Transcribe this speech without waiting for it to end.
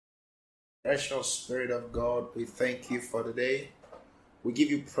Precious Spirit of God, we thank you for today. We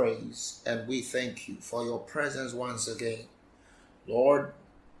give you praise and we thank you for your presence once again. Lord,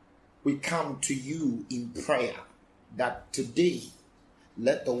 we come to you in prayer that today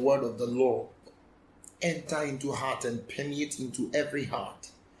let the word of the Lord enter into heart and permeate into every heart.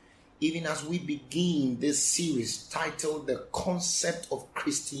 Even as we begin this series titled The Concept of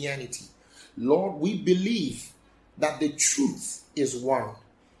Christianity, Lord, we believe that the truth is one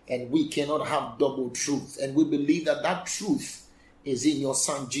and we cannot have double truth. And we believe that that truth is in your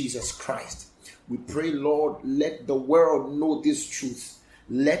Son, Jesus Christ. We pray, Lord, let the world know this truth.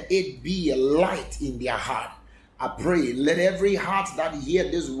 Let it be a light in their heart. I pray, let every heart that hear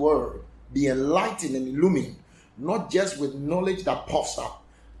this word be enlightened and illumined, not just with knowledge that puffs up,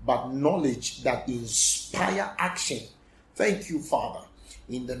 but knowledge that inspire action. Thank you, Father,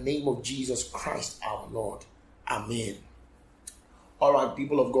 in the name of Jesus Christ our Lord. Amen. All right,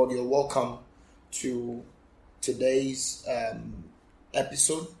 people of God, you're welcome to today's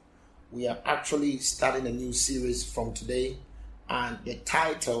episode. We are actually starting a new series from today, and the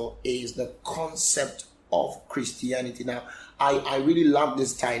title is The Concept of Christianity. Now, I really love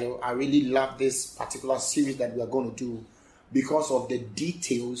this title. I really love this particular series that we are going to do because of the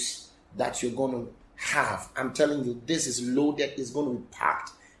details that you're going to have. I'm telling you, this is loaded. It's going to be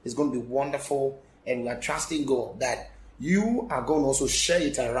packed. It's going to be wonderful, and we are trusting God that you are going to also share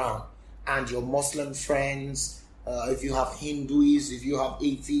it around, and your Muslim friends, if you have Hindus, if you have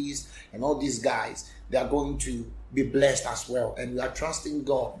atheists, and all these guys, they are going to be blessed as well. And we are trusting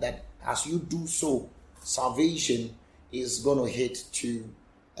God that as you do so, salvation is going to hit to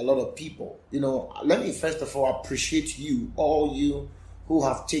a lot of people. Let me first of all appreciate you, all you who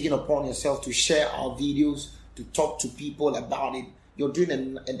have taken upon yourself to share our videos, to talk to people about it. You're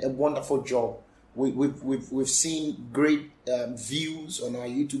doing a wonderful job. We've seen great views on our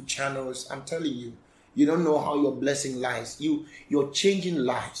YouTube channels. I'm telling you, you don't know how you're blessing lives. You're changing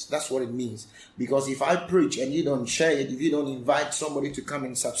lives. That's what it means. Because if I preach and you don't share it, if you don't invite somebody to come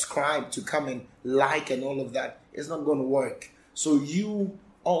and subscribe, to come and like and all of that, it's not going to work. So you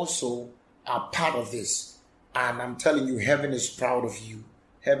also are part of this. And I'm telling you, heaven is proud of you.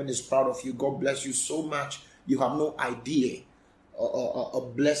 Heaven is proud of you. God bless you so much. You have no idea a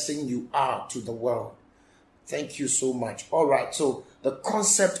blessing you are to the world. Thank you so much. All right, so the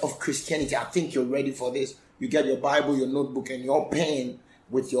concept of Christianity, I think you're ready for this. You get your Bible, your notebook, and your pen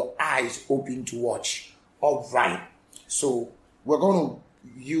with your eyes open to watch. All right, so we're going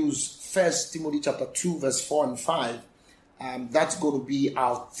to use 1 Timothy chapter 2, verse 4 and 5. That's going to be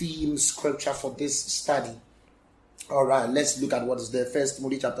our theme scripture for this study. All right, let's look at what is there. 1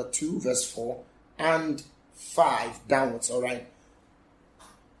 Timothy chapter 2, verse 4 and 5 downwards. All right.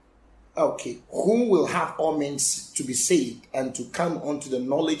 Okay, who will have all men to be saved and to come unto the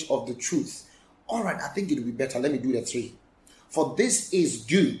knowledge of the truth? All right, I think it will be better. Let me do the 3. For this is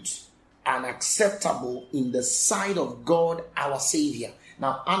good and acceptable in the sight of God our Savior.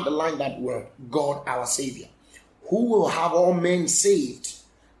 Now, underline that word, God our Savior. Who will have all men saved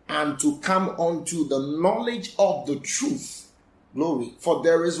and to come unto the knowledge of the truth. Glory. For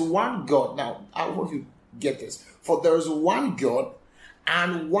there is one God. Now, I want you to get this. For there is one God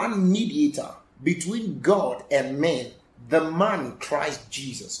and one mediator between God and men, the man Christ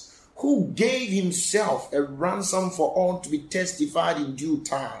Jesus, who gave himself a ransom for all to be testified in due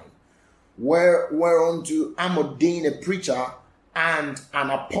time, whereunto I'm ordained a preacher and an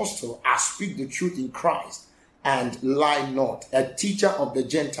apostle. I speak the truth in Christ and lie not, a teacher of the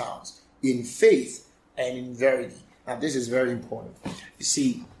Gentiles in faith and in verity. Now this is very important. You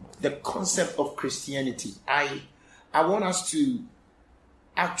see, the concept of Christianity, I want us to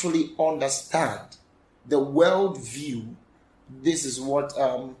actually understand the world view. This is what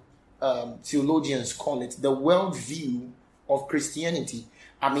theologians call it, the world view of Christianity.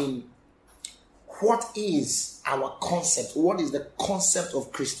 I mean, what is our concept? What is the concept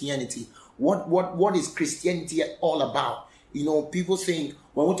of Christianity? What is Christianity all about? People think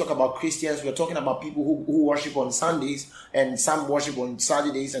when we talk about Christians, we're talking about people who worship on Sundays and some worship on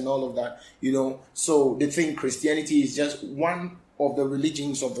Saturdays and all of that, So they think Christianity is just one of the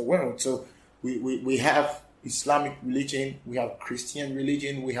religions of the world. So we have Islamic religion, we have Christian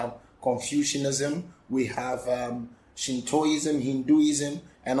religion, we have Confucianism, we have Shintoism, Hinduism,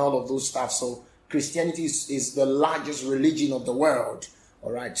 and all of those stuff. So Christianity is the largest religion of the world.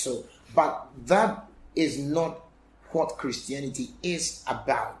 All right. So, but that is not what Christianity is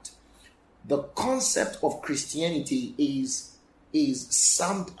about. The concept of Christianity is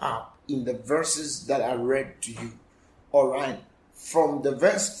summed up in the verses that I read to you. All right. From the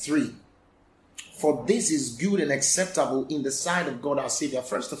verse 3, for this is good and acceptable in the sight of God our Savior.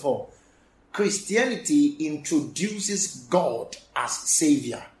 First of all, Christianity introduces God as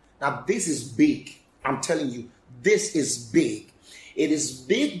Savior. Now, this is big. I'm telling you, this is big. It is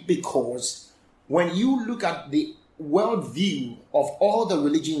big because when you look at the worldview of all the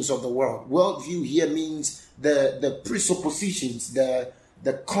religions of the world, worldview here means the presuppositions, the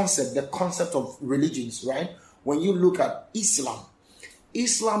concept of religions, right? When you look at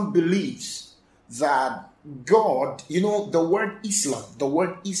Islam believes that God, the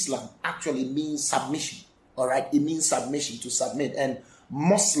word Islam actually means submission. All right, it means submission, to submit. And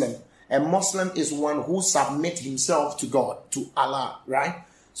a Muslim is one who submits himself to God, to Allah, right?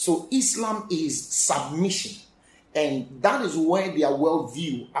 So Islam is submission, and that is where their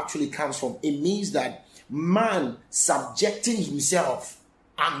worldview actually comes from. It means that man subjecting himself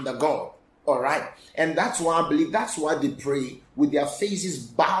under God. All right, and that's why I believe that's why they pray with their faces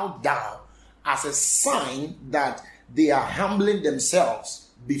bowed down, as a sign that they are humbling themselves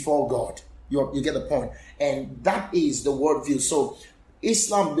before God. You get the point? And that is the worldview. So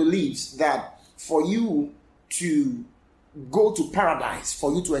Islam believes that for you to go to paradise,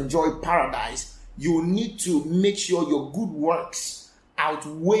 for you to enjoy paradise, you need to make sure your good works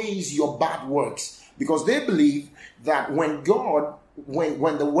outweighs your bad works. Because they believe that when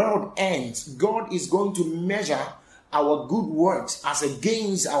the world ends, God is going to measure our good works as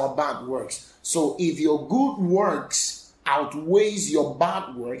against our bad works. So if your good works outweighs your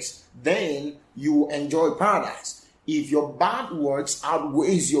bad works, then you enjoy paradise. If your bad works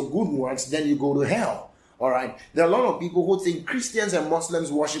outweighs your good works, then you go to hell. All right. There are a lot of people who think Christians and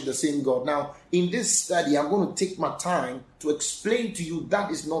Muslims worship the same God. Now, in this study, I'm going to take my time to explain to you that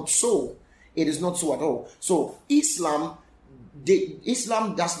is not so. It is not so at all. So Islam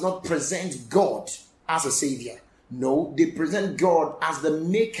does not present God as a savior. No, they present God as the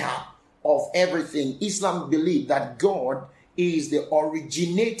maker of everything. Islam believes that God is the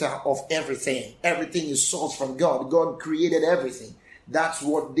originator of everything. Everything is sourced from God. God created everything. That's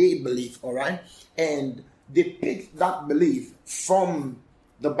what they believe, all right? And they pick that belief from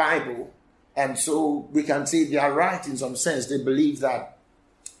the Bible. And so we can say they are right in some sense. They believe that.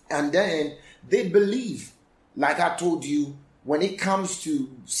 And then they believe, like I told you, when it comes to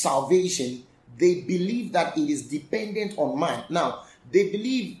salvation, they believe that it is dependent on man. Now, they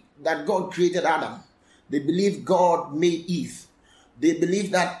believe that God created Adam. They believe God made Eve. They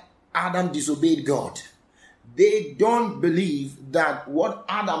believe that Adam disobeyed God. They don't believe that what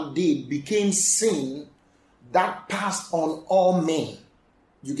Adam did became sin that passed on all men.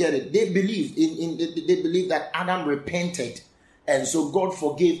 You get it? They believe they believe that Adam repented, and so God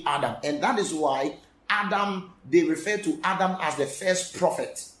forgave Adam. And that is why Adam, they refer to Adam as the first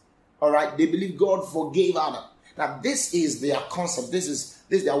prophet. All right, they believe God forgave Adam. Now, this is their concept. This is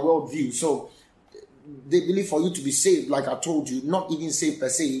their worldview. So they believe for you to be saved, like I told you, not even saved per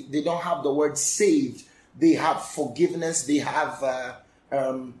se. They don't have the word saved. They have forgiveness. They have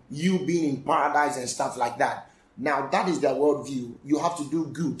you being in paradise and stuff like that. Now, that is their worldview. You have to do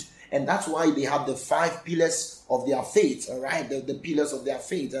good. And that's why they have the 5 pillars of their faith, all right? The pillars of their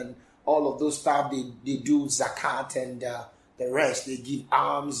faith and all of those stuff. They do zakat and the rest. They give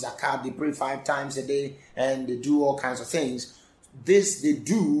alms, zakat. They pray 5 times a day and they do all kinds of things. This they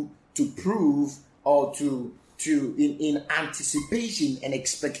do to prove or to in anticipation and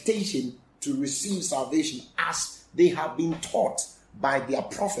expectation to receive salvation as they have been taught by their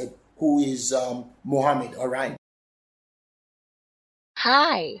prophet, who is Muhammad, all right?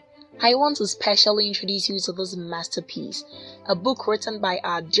 Hi, I want to specially introduce you to this masterpiece, a book written by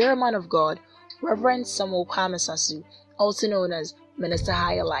our dear man of God, Reverend Samuel Kwame, also known as Minister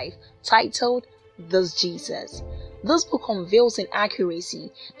Higherlife, titled This Jesus. This book unveils in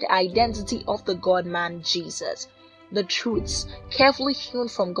accuracy the identity of the God-man Jesus. The truths, carefully hewn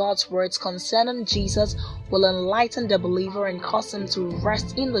from God's words concerning Jesus, will enlighten the believer and cause him to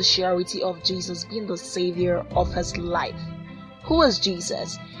rest in the surety of Jesus being the Savior of his life. Who is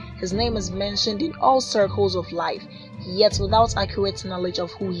Jesus? His name is mentioned in all circles of life, yet without accurate knowledge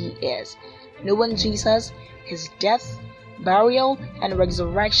of who he is. Knowing Jesus, his death, burial, and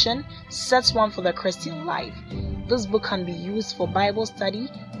resurrection sets one for the Christian life. This book can be used for Bible study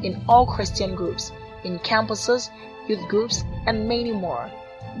in all Christian groups, in campuses, youth groups, and many more.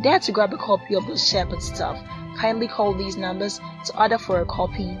 Dare to grab a copy of the Shepherd Stuff. Kindly call these numbers to order for a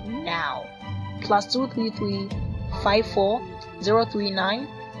copy now. +233 54 039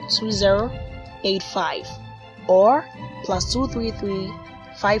 2085 or +233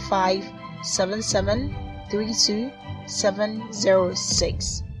 55 77 32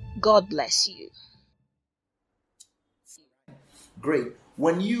 706. God bless you. Great.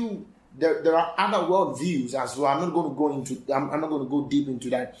 When you there are other worldviews as well. I'm not going to go deep into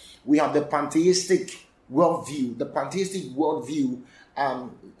that. We have the pantheistic worldview. The pantheistic worldview,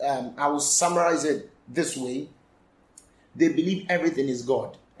 I will summarize it this way. They believe everything is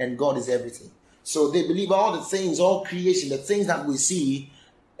God and God is everything. So they believe all the things, all creation, the things that we see,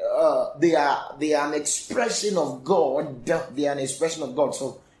 they are an expression of God. They are an expression of God.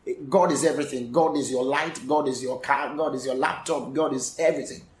 So God is everything. God is your light. God is your car. God is your laptop. God is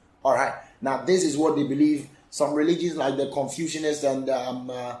everything. All right. Now, this is what they believe. Some religions like the Confucianists and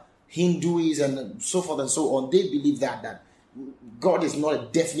Hindus and so forth and so on, they believe that God is not a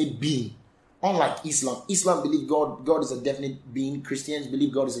definite being. Unlike Islam. Islam believe God is a definite being. Christians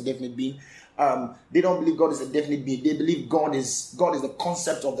believe God is a definite being. They don't believe God is a definite being. They believe God is the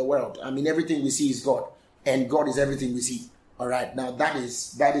concept of the world. I mean, everything we see is God, and God is everything we see. All right. Now that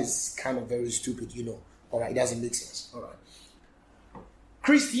is kind of very stupid, you know. All right, it doesn't make sense. All right.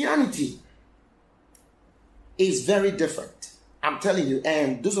 Christianity is very different. I'm telling you,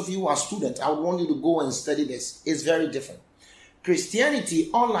 and those of you who are students, I would want you to go and study this. It's very different. Christianity,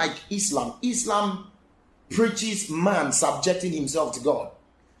 unlike Islam preaches man subjecting himself to God.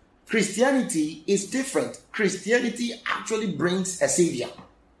 Christianity is different. Christianity actually brings a savior.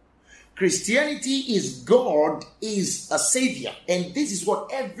 Christianity is God is a savior. And this is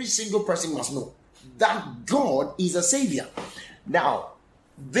what every single person must know. That God is a savior. Now,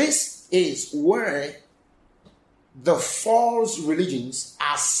 this is where the false religions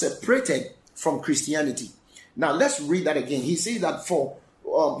are separated from Christianity. Now, let's read that again. He says that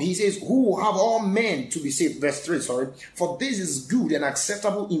he says, who have all men to be saved. Verse 3, sorry. For this is good and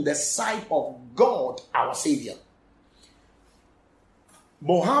acceptable in the sight of God, our Savior.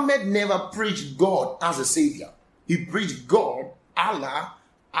 Muhammad never preached God as a Savior. He preached God, Allah,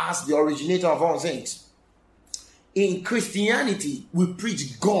 as the originator of all things. In Christianity, we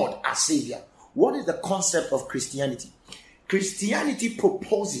preach God as Savior. What is the concept of Christianity? Christianity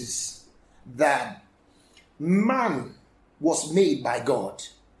proposes that man was made by God,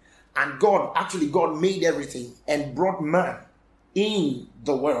 and God made everything and brought man in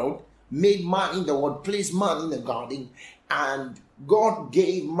the world, made man in the world, placed man in the garden, and God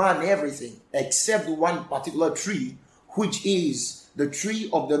gave man everything except one particular tree, which is the tree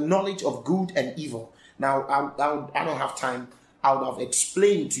of the knowledge of good and evil. Now, I don't have time. I would have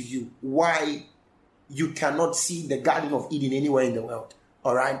explained to you why you cannot see the Garden of Eden anywhere in the world.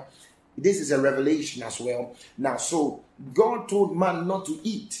 All right. This is a revelation as well. Now, so God told man not to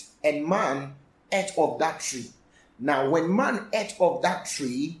eat, and man ate of that tree. Now, when man ate of that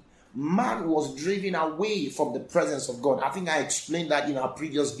tree, man was driven away from the presence of God. I think I explained that in our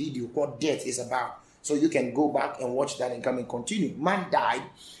previous video, what death is about. So you can go back and watch that and come and continue. Man died.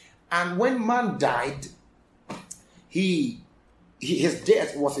 And when man died, his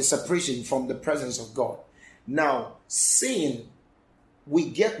death was a separation from the presence of God. Now, sin,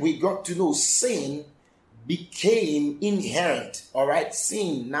 we got to know sin became inherent. All right,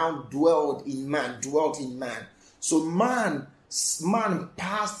 sin now dwelled in man. So man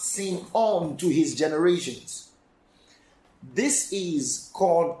passed sin on to his generations. This is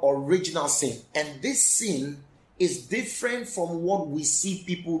called original sin, and this sin is different from what we see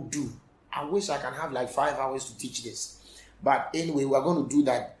people do. I wish I can have like 5 hours to teach this. But anyway, we're going to do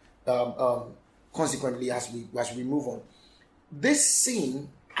that consequently as we move on. This sin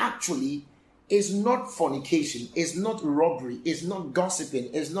actually is not fornication, it's not robbery, it's not gossiping,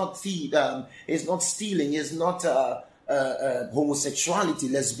 it's not it's not stealing, it's not homosexuality,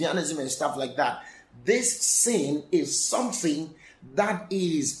 lesbianism, and stuff like that. This sin is something that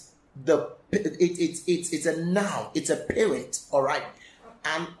is it's a noun, it's a parent, all right.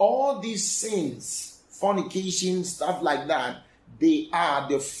 And all these sins, fornication, stuff like that, they are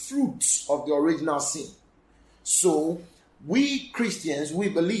the fruits of the original sin. So we Christians, we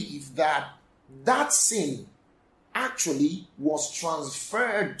believe that sin actually was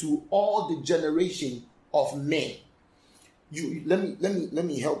transferred to all the generation of men. Let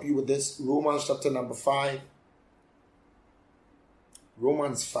me help you with this. Romans chapter number 5.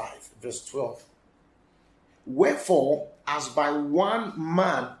 Romans 5, verse 12. Wherefore, as by one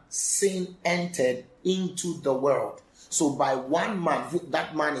man sin entered into the world. So by one man,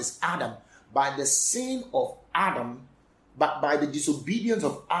 that man is Adam. By the sin of Adam, but by the disobedience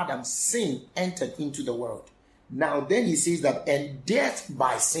of Adam, sin entered into the world. Now then he says that, and death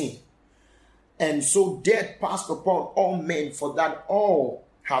by sin. And so death passed upon all men, for that all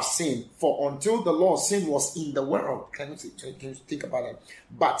have sinned. For until the law, sin was in the world. Can you think about that?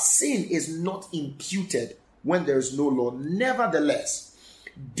 But sin is not imputed when there is no law. Nevertheless,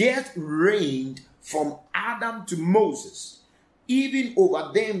 death reigned from Adam to Moses, even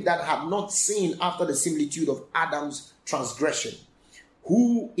over them that have not sinned after the similitude of Adam's transgression,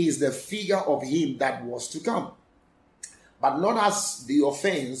 who is the figure of him that was to come. But not as the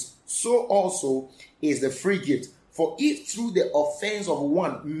offense, so also is the free gift. For if through the offense of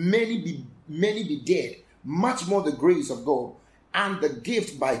one many be dead, much more the grace of God and the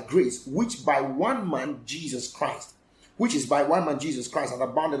gift by grace, which is by one man Jesus Christ, hath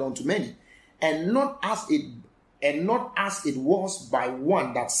abounded unto many, and not as it was by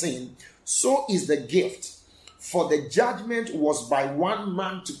one that sinned, so is the gift. For the judgment was by one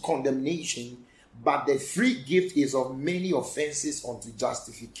man to condemnation, but the free gift is of many offenses unto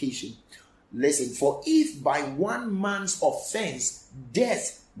justification. Listen, for if by one man's offense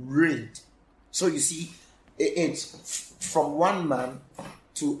death reigned. So you see, it's from one man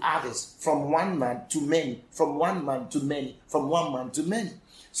to others, from one man to many, from one man to many, from one man to many.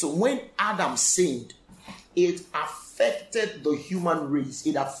 So when Adam sinned, it affected the human race.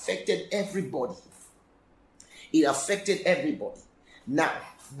 It affected everybody. It affected everybody. Now,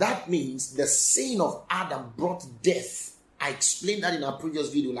 that means the sin of Adam brought death. I explained that in our previous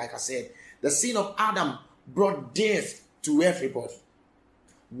video, like I said. The sin of Adam brought death to everybody.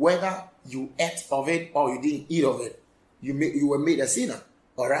 Whether you ate of it or you didn't eat of it, you were made a sinner.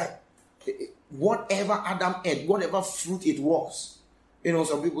 All right? Whatever Adam ate, whatever fruit it was. You know,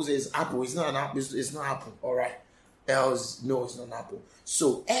 some people say it's apple. It's not an apple. It's not apple. All right? Else, no, it's not an apple.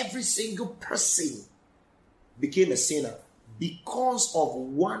 So every single person became a sinner because of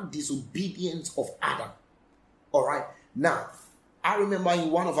one disobedience of Adam. All right? Now, I remember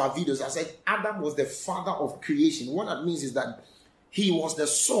in one of our videos, I said Adam was the father of creation. What that means is that he was the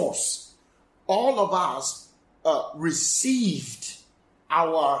source. All of us received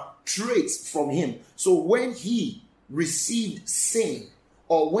our traits from him. So when he received sin,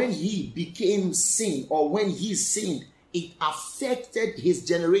 or when he became sin, or when he sinned, it affected his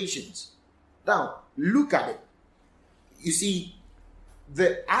generations. Now, look at it. You see,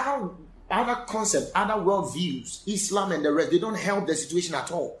 the other concepts, other worldviews, Islam and the rest, they don't help the situation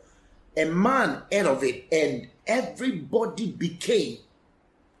at all. A man ate of it, and everybody became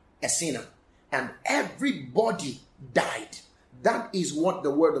a sinner, and everybody died. That is what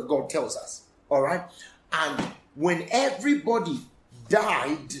the word of God tells us. All right? And when everybody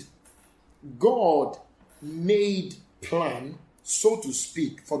died, God made plan, so to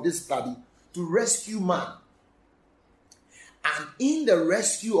speak, for this study to rescue man. And in the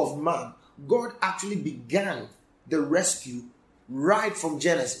rescue of man, God actually began the rescue right from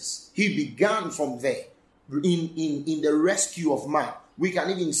Genesis. He began from there in the rescue of man. We can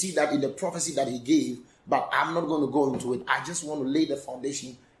even see that in the prophecy that he gave, but I'm not going to go into it. I just want to lay the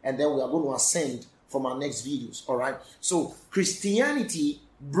foundation, and then we are going to ascend from our next videos. All right. So Christianity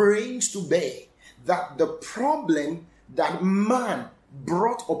brings to bear that the problem that man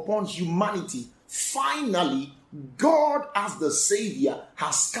brought upon humanity, finally, God as the Savior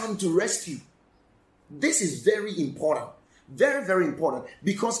has come to rescue. This is very important. Very, very important.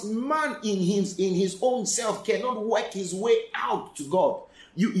 Because man in his own self cannot work his way out to God.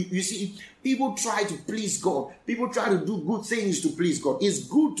 You see, people try to please God. People try to do good things to please God. It's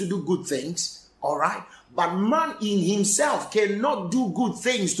good to do good things, all right? But man in himself cannot do good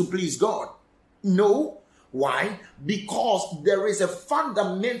things to please God. No. Why? Because there is a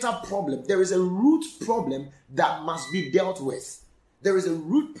fundamental problem. There is a root problem that must be dealt with. There is a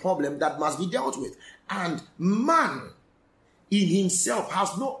root problem that must be dealt with. And man in himself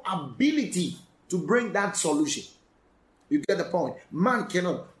has no ability to bring that solution. You get the point? Man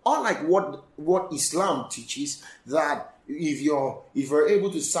cannot. Unlike what Islam teaches, that if you're able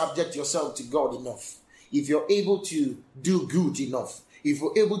to subject yourself to God enough, if you're able to do good enough, if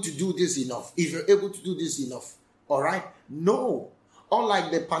you're able to do this enough, if you're able to do this enough, all right? No.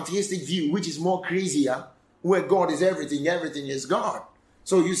 Unlike the pantheistic view, which is more crazier, where God is everything, everything is God.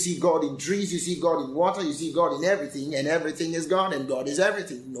 So you see God in trees, you see God in water, you see God in everything, and everything is God, and God is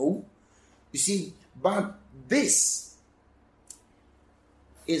everything. No. You see, but this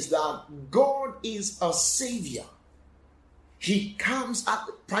is that God is a savior. He comes at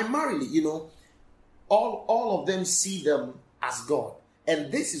primarily, all of them see them as God.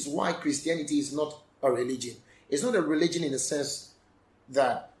 And this is why Christianity is not a religion. It's not a religion in the sense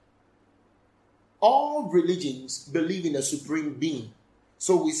that all religions believe in a supreme being.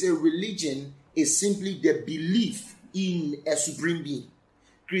 So we say religion is simply the belief in a supreme being.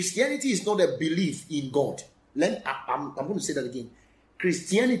 Christianity is not a belief in God. I'm going to say that again.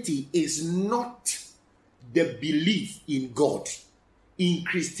 Christianity is not the belief in God. In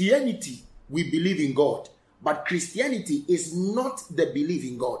Christianity, we believe in God. But Christianity is not the belief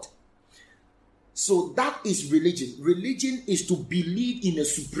in God. So that is religion. Religion is to believe in a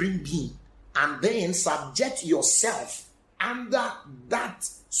supreme being and then subject yourself under that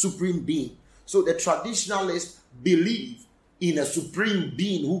supreme being. So the traditionalists believe in a supreme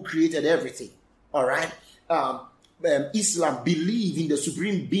being who created everything. All right. Islam believe in the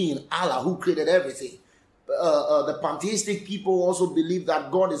supreme being Allah who created everything. The pantheistic people also believe that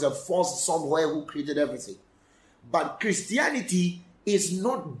God is a force somewhere who created everything. But Christianity is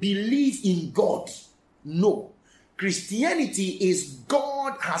not belief in God. No. Christianity is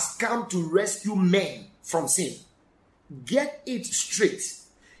God has come to rescue men from sin. Get it straight.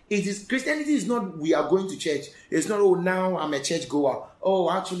 It is Christianity is not we are going to church. It's not, oh, now I'm a church goer. Oh,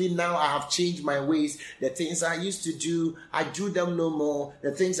 actually now I have changed my ways. The things I used to do, I do them no more.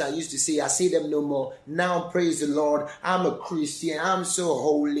 The things I used to say, I say them no more. Now praise the Lord. I'm a Christian. I'm so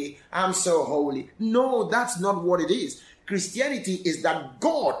holy. I'm so holy. No, that's not what it is. Christianity is that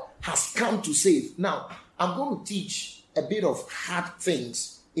God has come to save. Now, I'm going to teach a bit of hard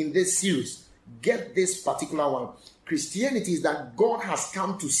things in this series. Get this particular one. Christianity is that God has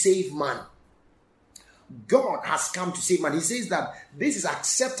come to save man. God has come to save man. He says that this is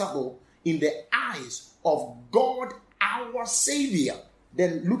acceptable in the eyes of God, our Savior.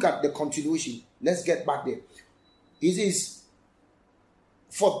 Then look at the continuation. Let's get back there. He says,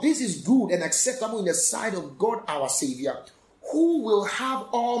 for this is good and acceptable in the sight of God, our Savior, who will have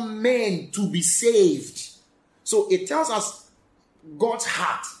all men to be saved. So it tells us God's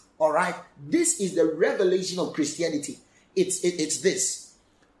heart. All right, this is the revelation of Christianity. It's this.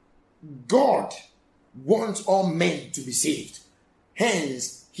 God wants all men to be saved.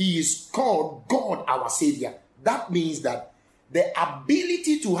 Hence, he is called God our Savior. That means that the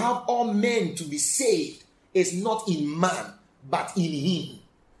ability to have all men to be saved is not in man, but in him.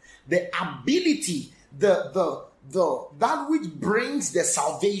 The ability, that which brings the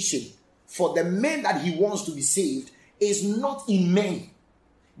salvation for the men that he wants to be saved is not in men.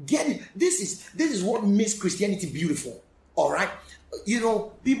 Get it? This is what makes Christianity beautiful. All right. You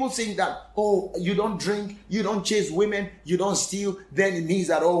know, people think that, oh, you don't drink, you don't chase women, you don't steal, then it means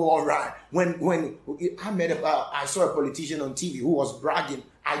that, oh, all right. When I saw a politician on TV who was bragging,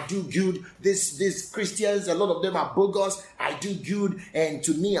 I do good. These Christians, a lot of them are bogus. I do good, and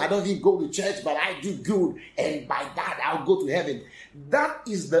to me, I don't even go to church, but I do good, and by that I'll go to heaven. That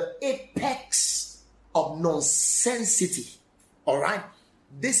is the apex of nonsensity. All right.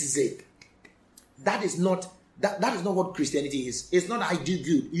 This is it. That is not what Christianity is. It's not I do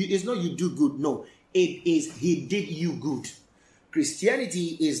good. It's not you do good. No, it is he did you good.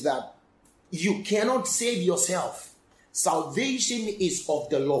 Christianity is that you cannot save yourself. Salvation is of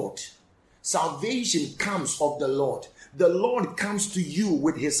the Lord. Salvation comes of the Lord. The Lord comes to you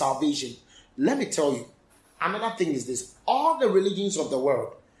with his salvation. Let me tell you, another thing is this. All the religions of the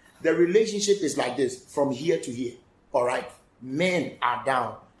world, the relationship is like this, from here to here. All right? Men are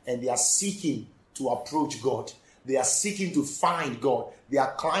down and they are seeking to approach God. They are seeking to find God. They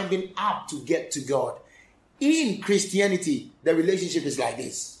are climbing up to get to God. In Christianity, the relationship is like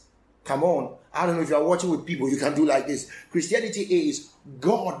this. Come on. I don't know if you are watching with people, you can do like this. Christianity is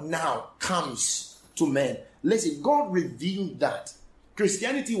God now comes to men. Listen, God revealed that.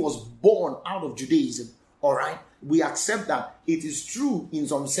 Christianity was born out of Judaism. All right? We accept that it is true in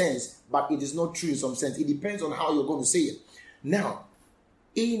some sense, but it is not true in some sense. It depends on how you're going to say it. Now,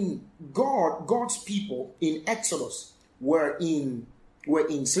 in God's people in Exodus were in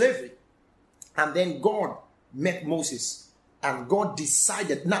slavery, and then God met Moses, and God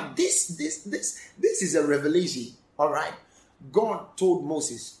decided. Now, this is a revelation. All right, God told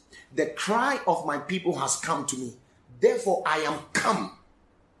Moses, "The cry of my people has come to me; therefore, I am come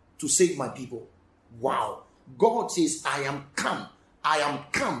to save my people." Wow! God says, "I am come." I am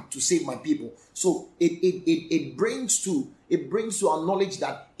come to save my people. So it brings to our knowledge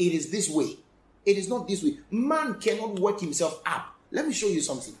that it is this way. It is not this way. Man cannot work himself up. Let me show you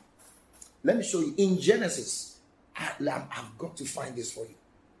something. Let me show you in Genesis. I've got to find this for you.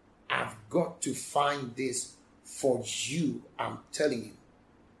 I've got to find this for you. I'm telling you.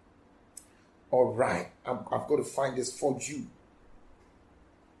 All right. I've got to find this for you.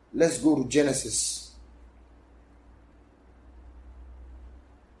 Let's go to Genesis.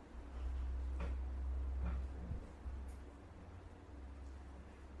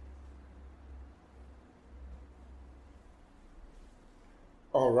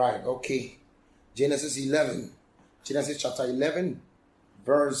 All right, okay. Genesis chapter 11,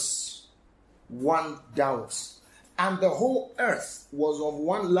 verse 1 downwards. And the whole earth was of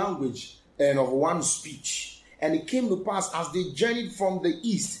one language and of one speech. And it came to pass as they journeyed from the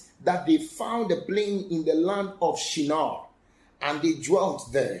east that they found a plain in the land of Shinar, and they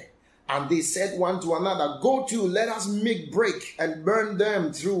dwelt there. And they said one to another, go to, let us make break and burn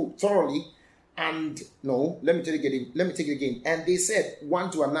them through thoroughly. And no, let me take it again. And they said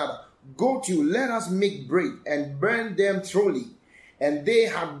one to another, go to, let us make break and burn them thoroughly. And they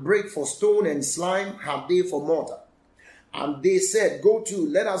had break for stone, and slime had they for mortar. And they said, go to,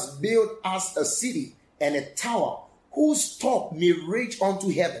 let us build us a city and a tower, whose top may reach unto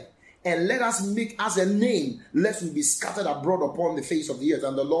heaven. And let us make us a name, lest we be scattered abroad upon the face of the earth.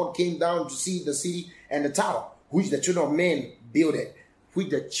 And the Lord came down to see the city and the tower, which the children of men builded.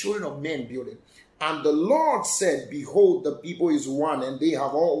 And the Lord said, behold, the people is one, and they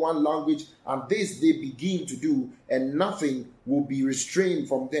have all one language, and this they begin to do, and nothing will be restrained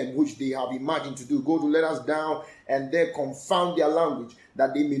from them, which they have imagined to do. Go to, let us down, and there confound their language,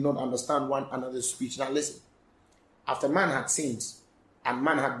 that they may not understand one another's speech. Now listen, after man had sinned, and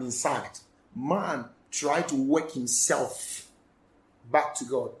man had been silent, man tried to work himself back to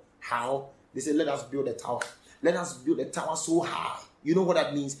God. How? They said, let us build a tower. Let us build a tower so high. You know what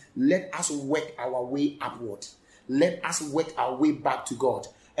that means? Let us work our way upward. Let us work our way back to God.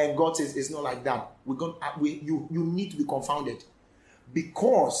 And God says, it's not like that. You need to be confounded.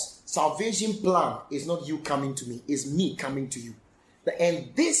 Because salvation plan is not you coming to me. It's me coming to you. And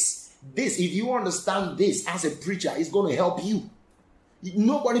this, if you understand this as a preacher, it's going to help you.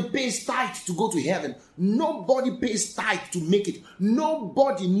 Nobody pays tithe to go to heaven. Nobody pays tithe to make it.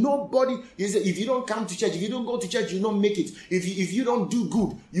 Nobody. If you don't come to church, if you don't go to church, you don't make it. If you don't do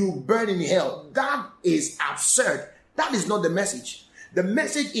good, you burn in hell. That is absurd. That is not the message. The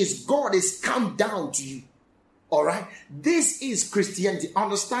message is God is come down to you. All right. This is Christianity.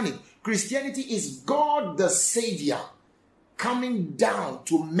 Understand it. Christianity is God the Savior coming down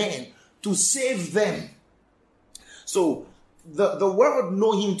to men to save them. So the world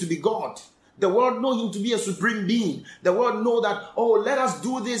know him to be God. The world know him to be a supreme being. The world know that, oh, let us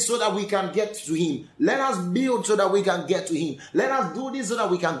do this so that we can get to him. Let us build so that we can get to him. Let us do this so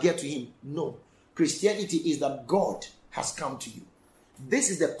that we can get to him. No. Christianity is that God has come to you. This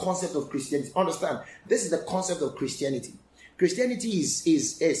is the concept of Christianity. Understand? This is the concept of Christianity. Christianity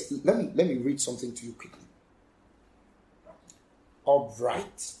is let me read something to you quickly. All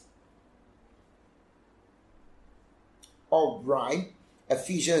right.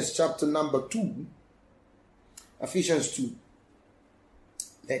 Ephesians chapter number 2. Ephesians 2.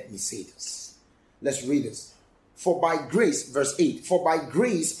 Let me say this. Let's read this. For by grace, verse 8, for by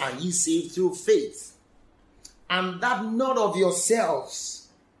grace are ye saved through faith, and that not of yourselves,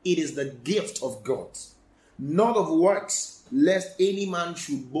 it is the gift of God, not of works, lest any man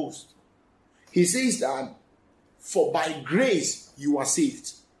should boast. He says that, for by grace you are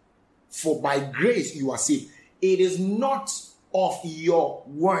saved. For by grace you are saved. It is not of your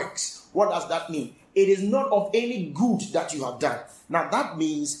works. What does that mean? It is not of any good that you have done. Now that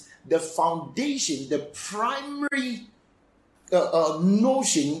means the foundation, the primary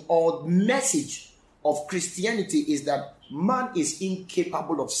notion or message of Christianity is that man is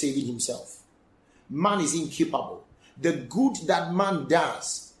incapable of saving himself. Man is incapable. The good that man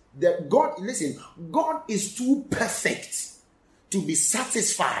does, that God is too perfect to be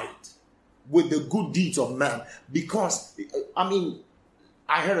satisfied with the good deeds of man. Because,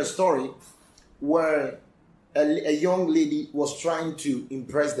 I heard a story where a young lady was trying to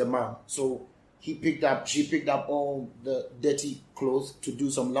impress the man. So she picked up all the dirty clothes to do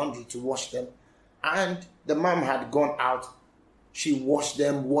some laundry, to wash them. And the mom had gone out. She washed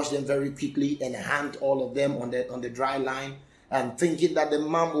them very quickly and hanged all of them on the dry line, and thinking that the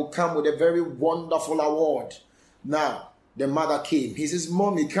mom will come with a very wonderful award. Now, the mother came. He says,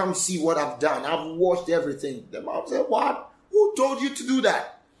 Mommy, come see what I've done. I've washed everything. The mom said, what? Who told you to do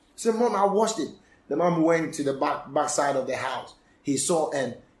that? He said, Mom, I washed it. The mom went to the back side of the house. He saw,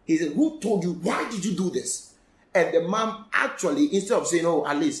 and he said, who told you? Why did you do this? And the mom actually, instead of saying, oh,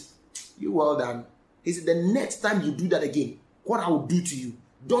 Alice, you well done, he said, the next time you do that again, what I will do to you,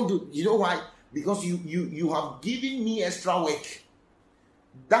 don't do. You know why? Because you have given me extra work.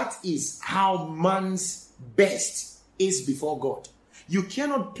 That is how man's best is before God. You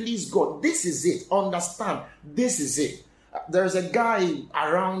cannot please God. This is it. Understand. This is it. There's a guy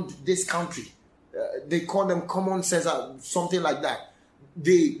around this country. They call them common sense, something like that.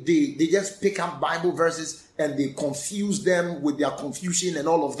 They just pick up Bible verses and they confuse them with their confusion and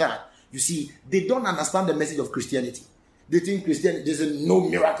all of that. You see, they don't understand the message of Christianity. They think Christianity, there's no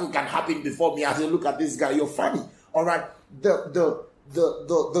miracle can happen before me. I say, look at this guy, you're funny. All right.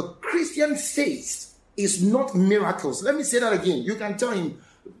 The Christian faith is not miracles. Let me say that again. You can tell him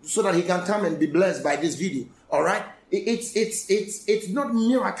so that he can come and be blessed by this video. All right. It's not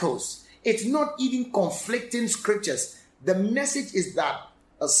miracles. It's not even conflicting scriptures. The message is that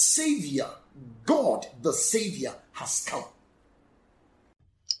a Savior, God the Savior, has come.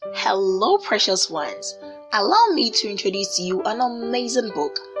 Hello, precious ones. Allow me to introduce to you an amazing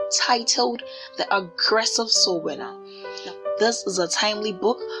book titled The Aggressive Soul Winner. This is a timely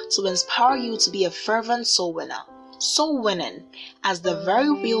book to inspire you to be a fervent soul winner. Soul winning, as the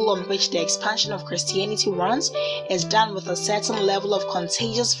very wheel on which the expansion of Christianity runs, is done with a certain level of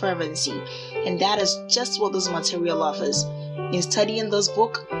contagious fervency, and that is just what this material offers. In studying this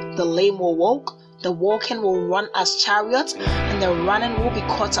book, the lame will walk, the walking will run as chariots, and the running will be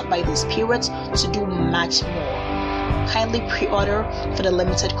caught up by the Spirit to do much more. Kindly pre-order for the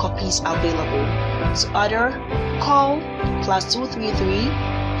limited copies available. To order, call +233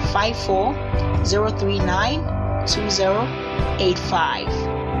 54 039 2085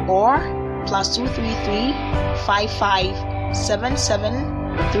 or +233 55 77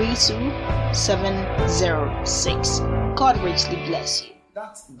 32706. God richly bless you.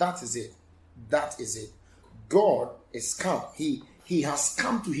 That is it. That is it. God is come. He has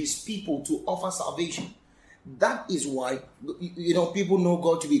come to his people to offer salvation. That is why, people know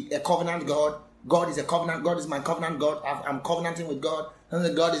God to be a covenant God. God is a covenant. God is my covenant God. I'm covenanting with God.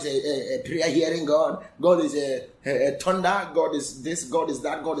 And God is a prayer hearing God. God is a thunder. God is this. God is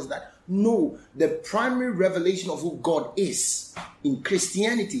that. God is that. No, the primary revelation of who God is in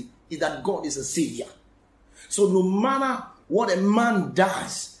Christianity is that God is a Savior. So no matter what a man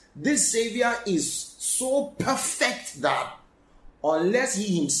does, this Savior is so perfect that unless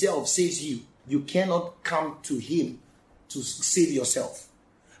he himself saves you, you cannot come to him to save yourself.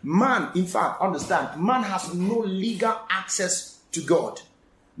 Man, in fact, understand, man has no legal access to God.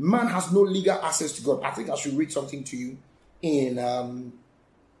 Man has no legal access to God. I think I should read something to you in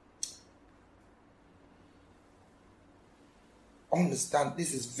understand,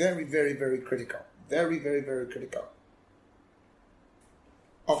 this is very, very, very critical. Very, very, very critical.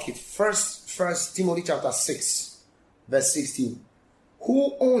 Okay, first Timothy chapter 6, verse 16.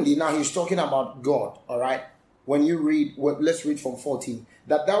 Who only, now he's talking about God, all right? When you read, let's read from 14.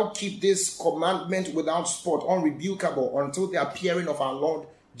 That thou keep this commandment without spot, unrebukable, until the appearing of our Lord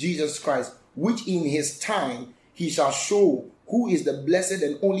Jesus Christ, which in his time he shall show who is the blessed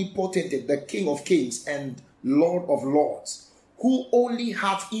and only potentate, the King of kings and Lord of lords, who only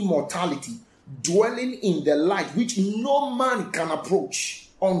hath immortality, dwelling in the light which no man can approach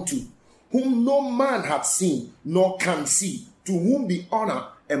unto, whom no man hath seen nor can see, to whom be honor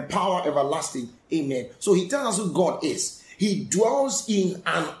and power everlasting. Amen. So he tells us who God is. He dwells in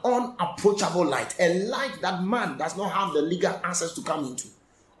an unapproachable light, a light that man does not have the legal access to come into.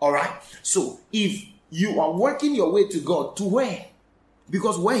 All right. So if you are working your way to God, to where?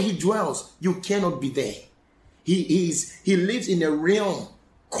 Because where he dwells, you cannot be there. He lives in a realm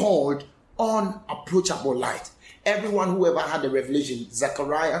called unapproachable light. Everyone who ever had a revelation,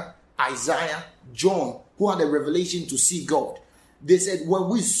 Zechariah, Isaiah, John, who had a revelation to see God, they said when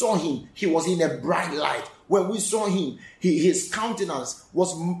we saw him, he was in a bright light. When we saw him, his countenance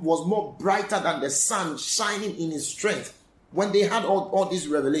was more brighter than the sun shining in his strength. When they had all these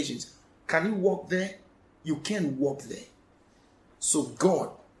revelations, can you walk there? You can't walk there. So God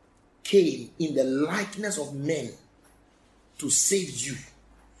came in the likeness of men to save you.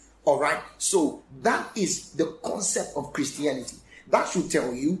 All right. So that is the concept of Christianity. That should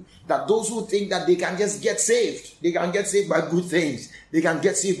tell you that those who think that they can just get saved, they can get saved by good things, they can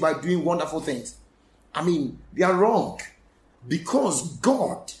get saved by doing wonderful things, I mean, they are wrong. Because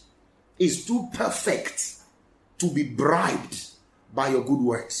God is too perfect to be bribed by your good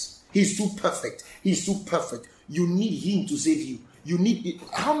works. He's too perfect. He's too perfect. You need him to save you. You need it.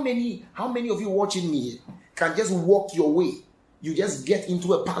 How many of you watching me here can just walk your way? You just get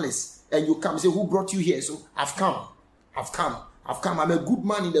into a palace and you come and say, who brought you here? So I've come. I'm a good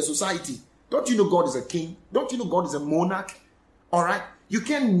man in the society. Don't you know God is a king? Don't you know God is a monarch? All right. You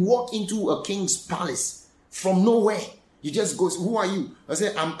can't walk into a king's palace from nowhere. You just go, who are you? I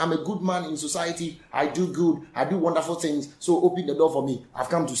say, I'm a good man in society. I do good. I do wonderful things. So open the door for me. I've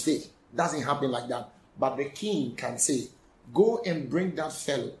come to stay. Doesn't happen like that. But the king can say, go and bring that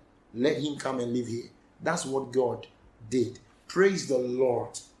fellow. Let him come and live here. That's what God did. Praise the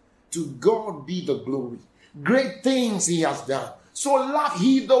Lord. To God be the glory. Great things he has done. So loved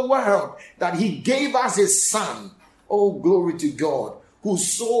he the world that he gave us his son. Oh, glory to God.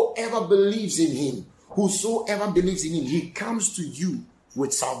 Whosoever believes in him, he comes to you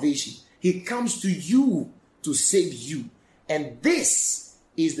with salvation. He comes to you to save you. And this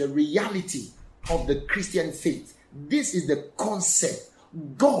is the reality of the Christian faith. This is the concept.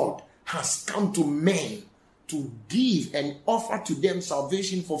 God has come to men to give and offer to them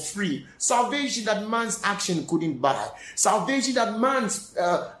salvation for free. Salvation that man's action couldn't buy. Salvation that man's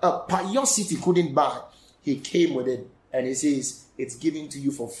piosity couldn't buy. He came with it and he says, it's given to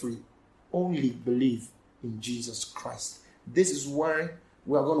you for free. Only believe in Jesus Christ. This is where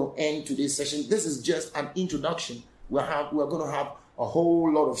we are going to end today's session. This is just an introduction. We are going to have a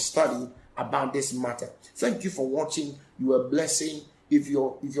whole lot of study about this matter. Thank you for watching. You are a blessing. If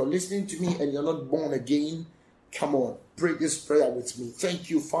you're listening to me and you're not born again, come on, pray this prayer with me. Thank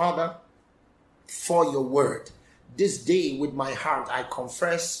you, Father, for your word. This day with my heart, I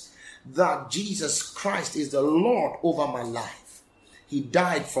confess that Jesus Christ is the Lord over my life. He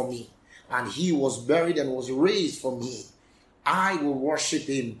died for me and he was buried and was raised for me. I will worship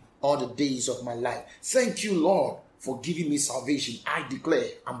him all the days of my life. Thank you, Lord, for giving me salvation. I declare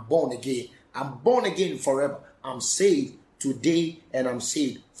I'm born again. I'm born again forever. I'm saved today and I'm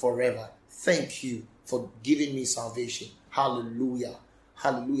saved forever. Thank you for giving me salvation. Hallelujah.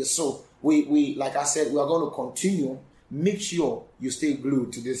 Hallelujah. So we like I said, we are going to continue. Make sure you stay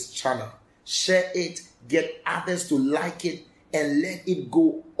glued to this channel. Share it, get others to like it, and let it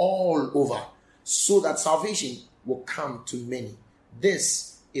go all over so that salvation will come to many.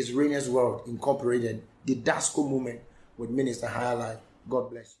 This is Rainer's World Incorporated, the Didasko movement with Minister Higherlife.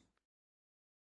 God bless you.